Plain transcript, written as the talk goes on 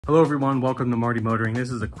Hello everyone, welcome to Marty Motoring. This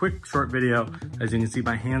is a quick short video. As you can see,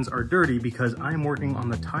 my hands are dirty because I am working on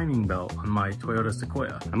the timing belt on my Toyota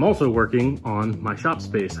Sequoia. I'm also working on my shop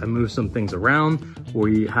space. I moved some things around.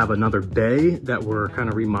 We have another bay that we're kind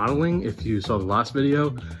of remodeling. If you saw the last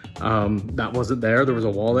video, that wasn't there. There was a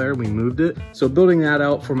wall there, we moved it. So building that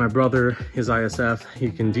out for my brother, his ISF, he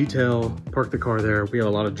can detail, park the car there. We have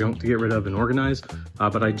a lot of junk to get rid of and organize,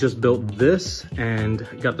 but I just built this and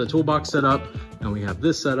got the toolbox set up, and we have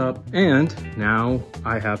this set up, and now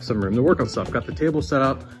I have some room to work on stuff. Got the table set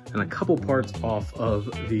up and a couple parts off of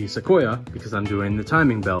the Sequoia because I'm doing the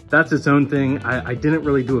timing belt. That's its own thing. I didn't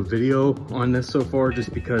really do a video on this so far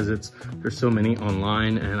just because there's so many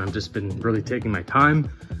online and I've just been really taking my time.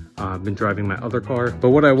 I've been driving my other car. But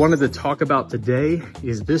what I wanted to talk about today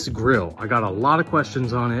is this grill. I got a lot of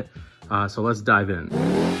questions on it, so let's dive in.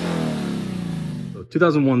 So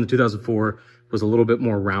 2001 to 2004 was a little bit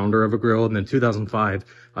more rounder of a grill, and then 2005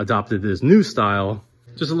 adopted this new style,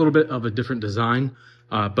 just a little bit of a different design.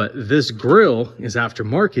 But this grill is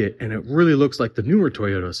aftermarket and it really looks like the newer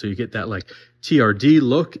Toyota. So you get that like TRD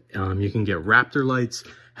look. You can get Raptor lights,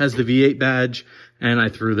 has the V8 badge, and I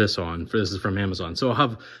threw this on. This is from Amazon. So I'll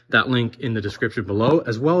have that link in the description below,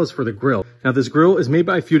 as well as for the grill. Now this grill is made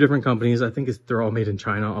by a few different companies. I think they're all made in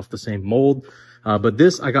China off the same mold. But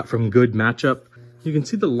this I got from GoodMatchup. You can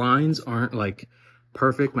see the lines aren't like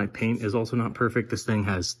perfect. My paint is also not perfect. This thing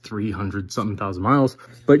has 300 something thousand miles,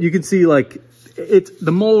 but you can see like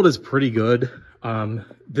the mold is pretty good.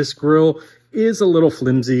 This grill is a little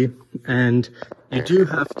flimsy and you do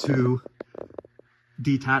have to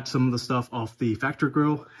detach some of the stuff off the factory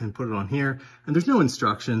grill and put it on here. And there's no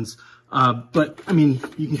instructions, but I mean,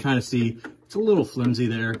 you can kind of see it's a little flimsy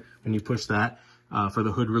there when you push that for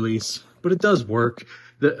the hood release, but it does work.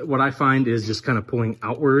 What I find is just kind of pulling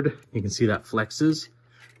outward. You can see that flexes.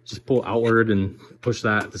 Just pull outward and push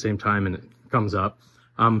that at the same time and it comes up.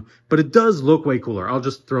 But it does look way cooler. I'll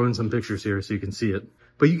just throw in some pictures here so you can see it.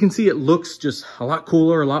 But you can see it looks just a lot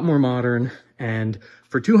cooler, a lot more modern. And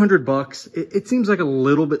for 200 bucks, it seems like a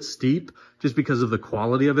little bit steep just because of the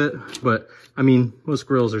quality of it. But I mean, most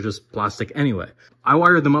grills are just plastic anyway. I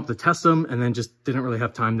wired them up to test them and then just didn't really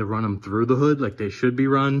have time to run them through the hood like they should be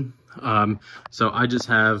run. So I just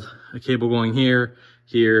have a cable going here,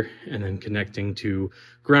 and then connecting to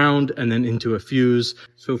ground and then into a fuse.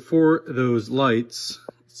 So for those lights,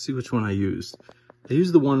 let's see which one I used. I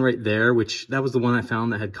used the one right there, which that was the one I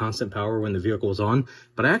found that had constant power when the vehicle was on.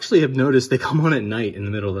 But I actually have noticed they come on at night, in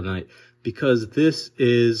the middle of the night, because this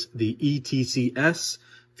is the ETCS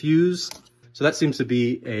fuse. So that seems to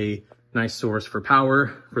be a nice source for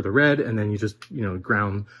power for the red. And then you just,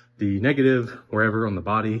 ground the negative wherever on the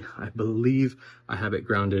body. I believe I have it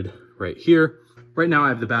grounded right here. Right now I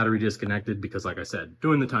have the battery disconnected because, like I said,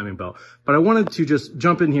 doing the timing belt. But I wanted to just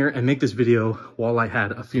jump in here and make this video while I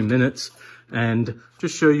had a few minutes and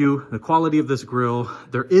just show you the quality of this grill.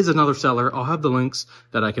 There is another seller. I'll have the links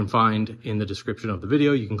that I can find in the description of the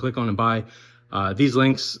video. You can click on and buy. These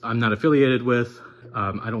links I'm not affiliated with.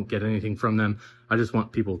 I don't get anything from them. I just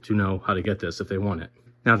want people to know how to get this if they want it.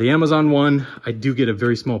 Now the Amazon one, I do get a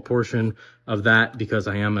very small portion of that because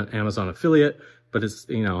I am an Amazon affiliate, but it's,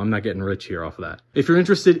 I'm not getting rich here off of that. If you're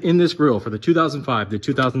interested in this grill for the 2005 to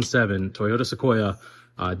 2007 Toyota Sequoia,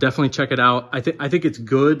 definitely check it out. I think it's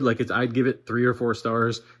good. Like I'd give it 3 or 4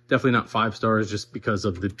 stars. Definitely not 5 stars just because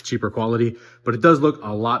of the cheaper quality, but it does look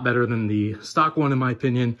a lot better than the stock one in my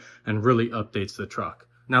opinion and really updates the truck.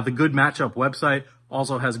 Now the GoodMatchup website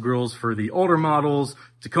also has grills for the older models,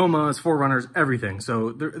 Tacomas, 4Runners, everything.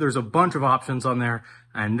 So there's a bunch of options on there,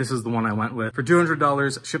 and this is the one I went with. For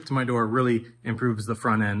 $200, shipped to my door, really improves the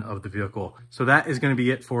front end of the vehicle. So that is gonna be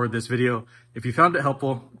it for this video. If you found it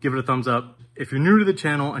helpful, give it a thumbs up. If you're new to the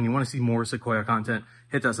channel and you wanna see more Sequoia content,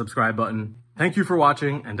 hit that subscribe button. Thank you for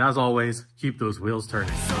watching, and as always, keep those wheels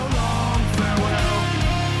turning. So long, farewell.